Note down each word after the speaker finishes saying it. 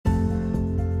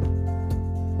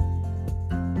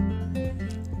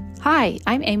Hi,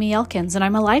 I'm Amy Elkins, and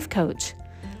I'm a life coach.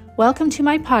 Welcome to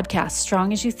my podcast,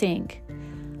 Strong as You Think.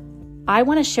 I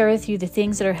want to share with you the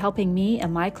things that are helping me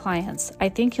and my clients. I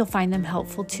think you'll find them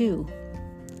helpful too.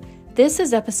 This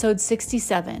is episode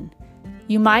 67.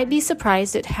 You might be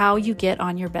surprised at how you get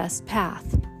on your best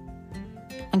path.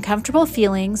 Uncomfortable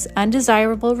feelings,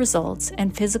 undesirable results,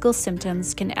 and physical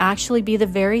symptoms can actually be the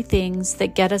very things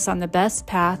that get us on the best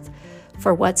path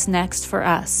for what's next for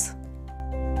us.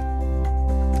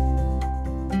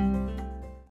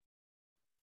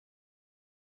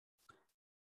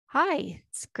 Hi,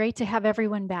 it's great to have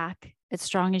everyone back at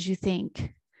Strong as You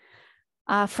Think.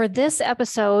 For this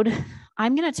episode,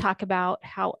 I'm going to talk about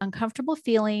how uncomfortable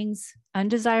feelings,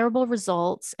 undesirable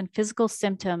results, and physical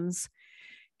symptoms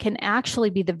can actually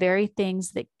be the very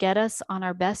things that get us on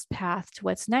our best path to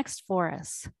what's next for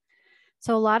us.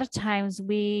 So a lot of times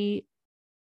we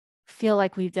feel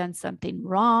like we've done something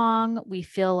wrong. We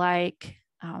feel like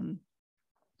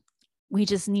we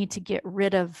just need to get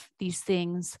rid of these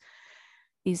things,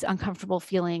 these uncomfortable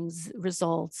feelings,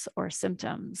 results, or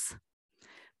symptoms.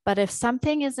 But if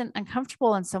something isn't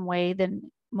uncomfortable in some way,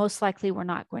 then most likely we're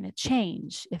not going to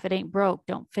change. If it ain't broke,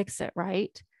 don't fix it,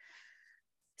 right?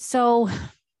 So,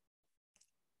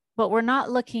 but we're not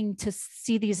looking to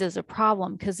see these as a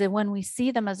problem, because when we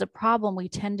see them as a problem, we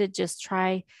tend to just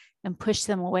try and push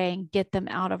them away and get them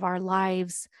out of our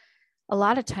lives, a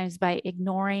lot of times by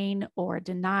ignoring or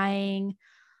denying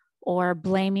or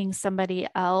blaming somebody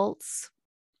else.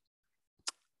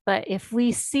 But if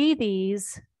we see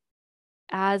these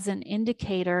as an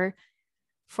indicator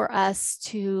for us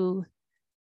to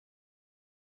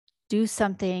do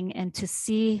something and to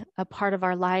see a part of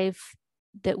our life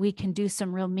that we can do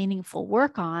some real meaningful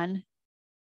work on,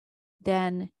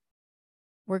 then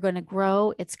we're going to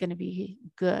grow. It's going to be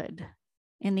good.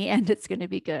 In the end, it's going to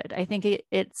be good. I think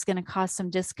it's going to cause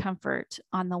some discomfort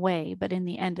on the way, but in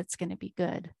the end, it's going to be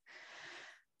good.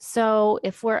 So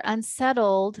if we're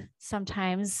unsettled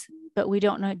sometimes, but we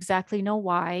don't exactly know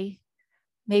why,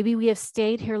 maybe we have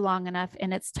stayed here long enough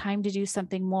and it's time to do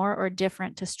something more or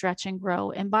different to stretch and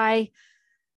grow. And by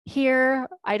here,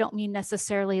 I don't mean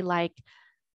necessarily like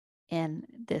in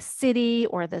this city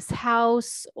or this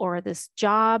house or this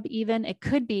job even. It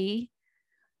could be,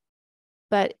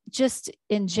 but just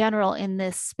in general, in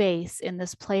this space, in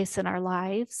this place in our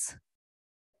lives,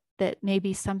 that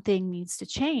maybe something needs to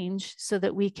change so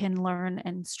that we can learn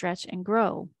and stretch and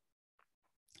grow.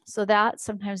 So that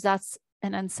sometimes that's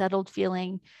an unsettled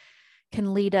feeling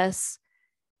can lead us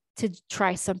to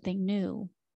try something new,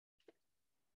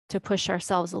 to push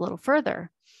ourselves a little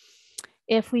further.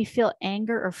 If we feel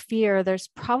anger or fear, there's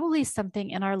probably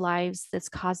something in our lives that's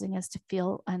causing us to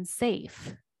feel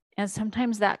unsafe. And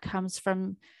sometimes that comes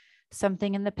from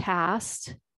something in the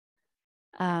past,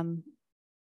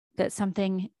 that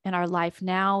something in our life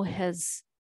now has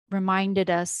reminded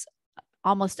us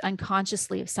almost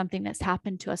unconsciously of something that's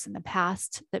happened to us in the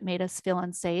past that made us feel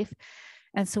unsafe.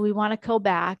 And so we want to go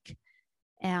back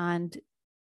and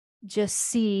just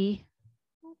see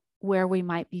where we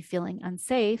might be feeling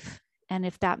unsafe and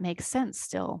if that makes sense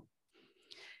still.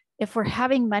 If we're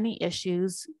having money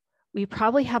issues, we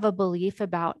probably have a belief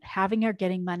about having or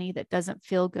getting money that doesn't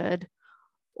feel good,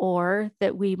 or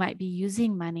that we might be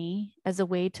using money as a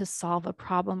way to solve a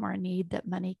problem or a need that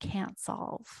money can't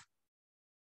solve.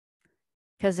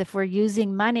 Because if we're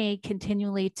using money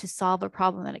continually to solve a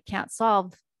problem that it can't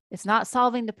solve, it's not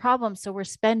solving the problem. So we're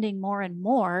spending more and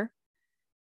more.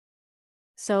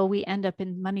 So we end up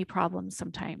in money problems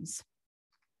sometimes.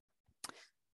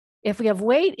 If we have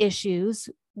weight issues,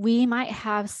 we might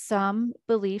have some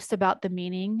beliefs about the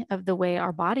meaning of the way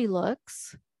our body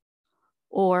looks,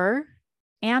 or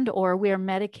we are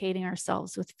medicating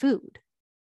ourselves with food.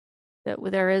 That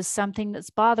there is something that's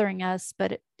bothering us,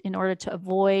 but in order to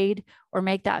avoid or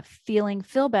make that feeling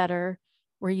feel better,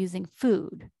 we're using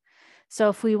food. So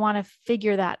if we want to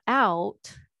figure that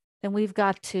out, then we've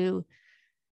got to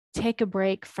take a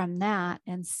break from that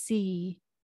and see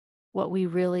what we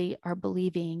really are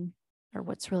believing or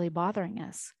what's really bothering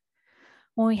us.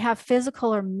 When we have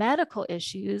physical or medical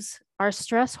issues, our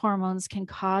stress hormones can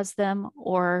cause them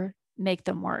or make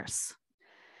them worse.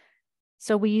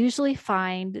 So we usually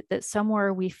find that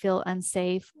somewhere we feel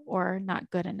unsafe or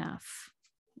not good enough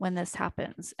when this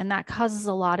happens. And that causes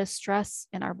a lot of stress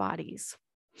in our bodies.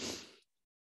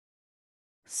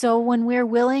 So when we're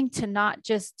willing to not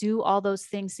just do all those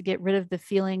things to get rid of the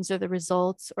feelings or the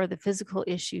results or the physical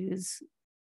issues,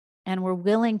 and we're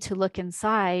willing to look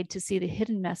inside to see the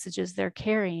hidden messages they're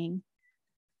carrying,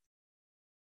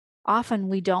 often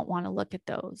we don't want to look at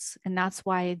those. And that's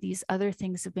why these other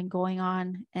things have been going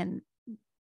on and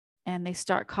and they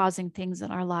start causing things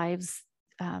in our lives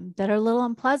that are a little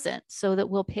unpleasant, so that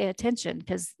we'll pay attention,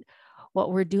 because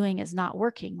what we're doing is not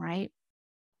working, right?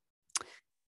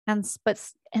 And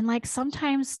like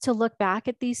sometimes to look back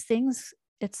at these things,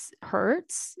 it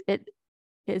hurts. It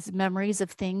is memories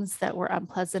of things that were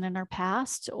unpleasant in our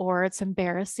past, or it's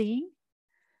embarrassing.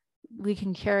 We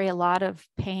can carry a lot of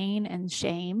pain and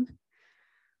shame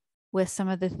with some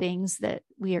of the things that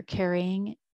we are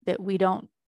carrying, that we don't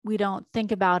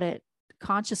think about it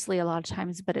consciously a lot of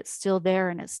times, but it's still there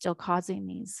and it's still causing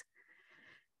these.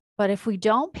 But if we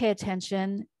don't pay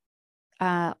attention,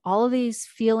 all of these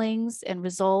feelings and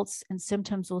results and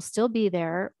symptoms will still be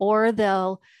there, or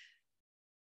they'll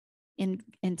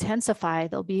intensify.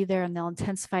 They'll be there and they'll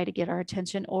intensify to get our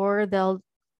attention, or they'll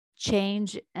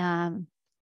change and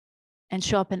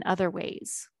show up in other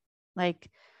ways. Like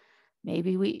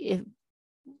maybe if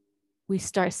we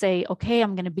start say, okay,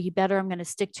 I'm going to be better. I'm going to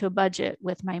stick to a budget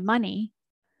with my money.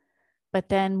 But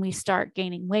then we start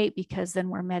gaining weight because then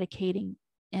we're medicating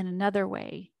in another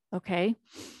way. Okay.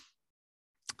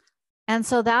 And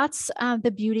so that's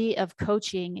the beauty of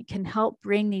coaching. It can help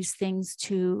bring these things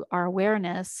to our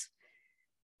awareness,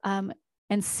 and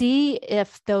see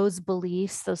if those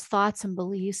beliefs, those thoughts and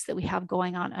beliefs that we have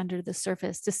going on under the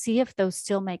surface, to see if those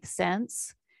still make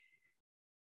sense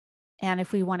and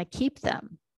if we want to keep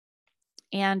them,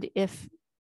 and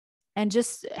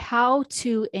just how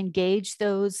to engage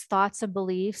those thoughts and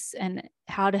beliefs and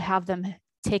how to have them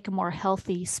take a more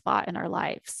healthy spot in our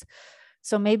lives.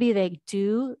 So maybe they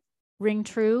do ring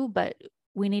true, but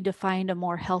we need to find a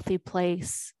more healthy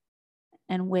place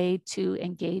and way to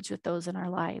engage with those in our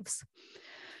lives.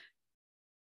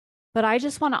 But I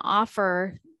just want to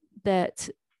offer that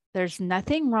there's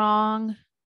nothing wrong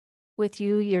with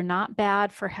you. You're not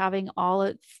bad for having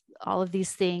all of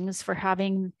these things, for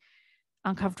having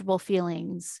uncomfortable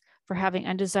feelings, for having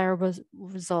undesirable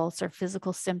results or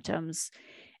physical symptoms.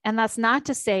 And that's not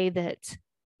to say that,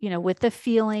 with the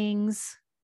feelings,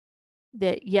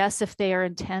 that yes, if they are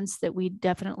intense, that we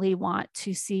definitely want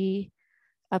to see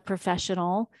a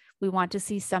professional. We want to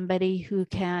see somebody who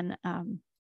can,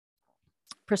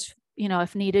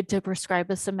 if needed, to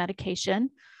prescribe us some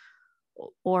medication.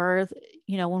 Or,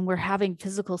 when we're having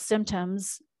physical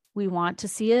symptoms, we want to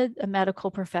see a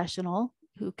medical professional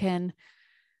who can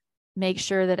make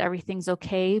sure that everything's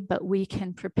okay, but we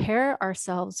can prepare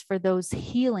ourselves for those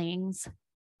healings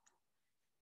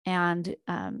and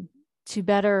to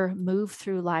better move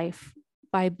through life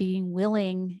by being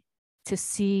willing to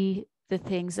see the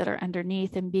things that are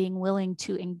underneath and being willing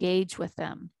to engage with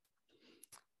them.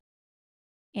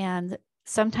 And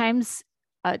sometimes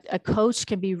a coach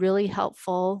can be really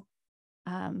helpful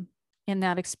in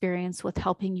that experience with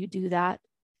helping you do that.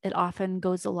 It often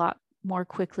goes a lot more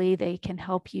quickly. They can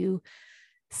help you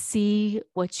see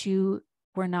what you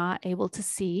were not able to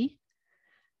see.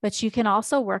 But you can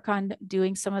also work on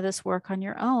doing some of this work on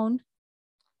your own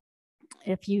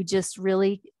if you just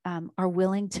really are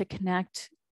willing to connect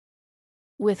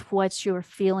with what you're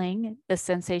feeling, the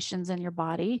sensations in your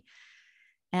body,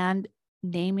 and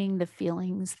naming the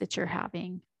feelings that you're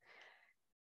having.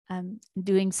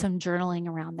 Doing some journaling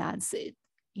around that. So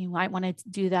you might want to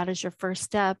do that as your first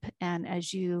step. And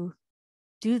as you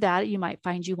do that, you might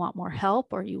find you want more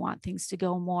help, or you want things to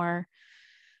go more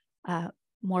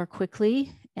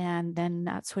quickly. And then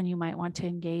that's when you might want to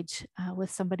engage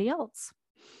with somebody else.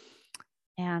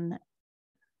 And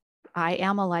I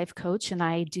am a life coach, and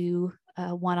I do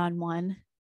one-on-one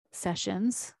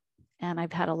sessions, and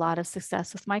I've had a lot of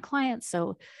success with my clients.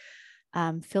 So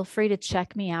feel free to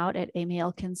check me out at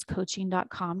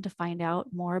amyelkinscoaching.com to find out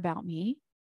more about me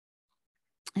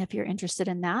if you're interested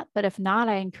in that. But if not,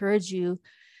 I encourage you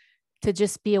to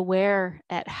just be aware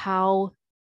at how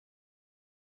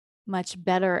much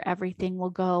better everything will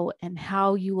go, and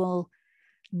how you will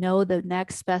know the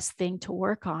next best thing to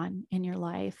work on in your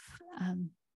life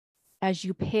as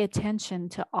you pay attention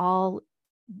to all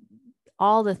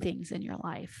the things in your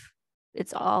life.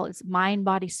 It's mind,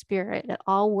 body, spirit. It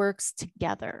all works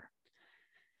together.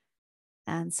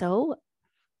 And so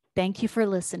thank you for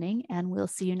listening, and we'll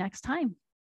see you next time.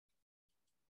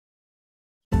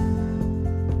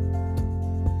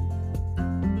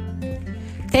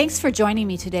 Thanks for joining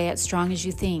me today at Strong As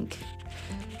You Think.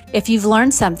 If you've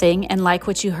learned something and like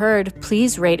what you heard,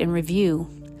 please rate and review.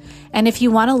 And if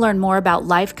you want to learn more about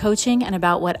life coaching and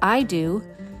about what I do,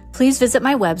 please visit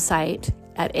my website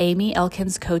at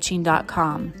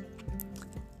amyelkinscoaching.com.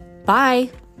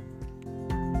 Bye.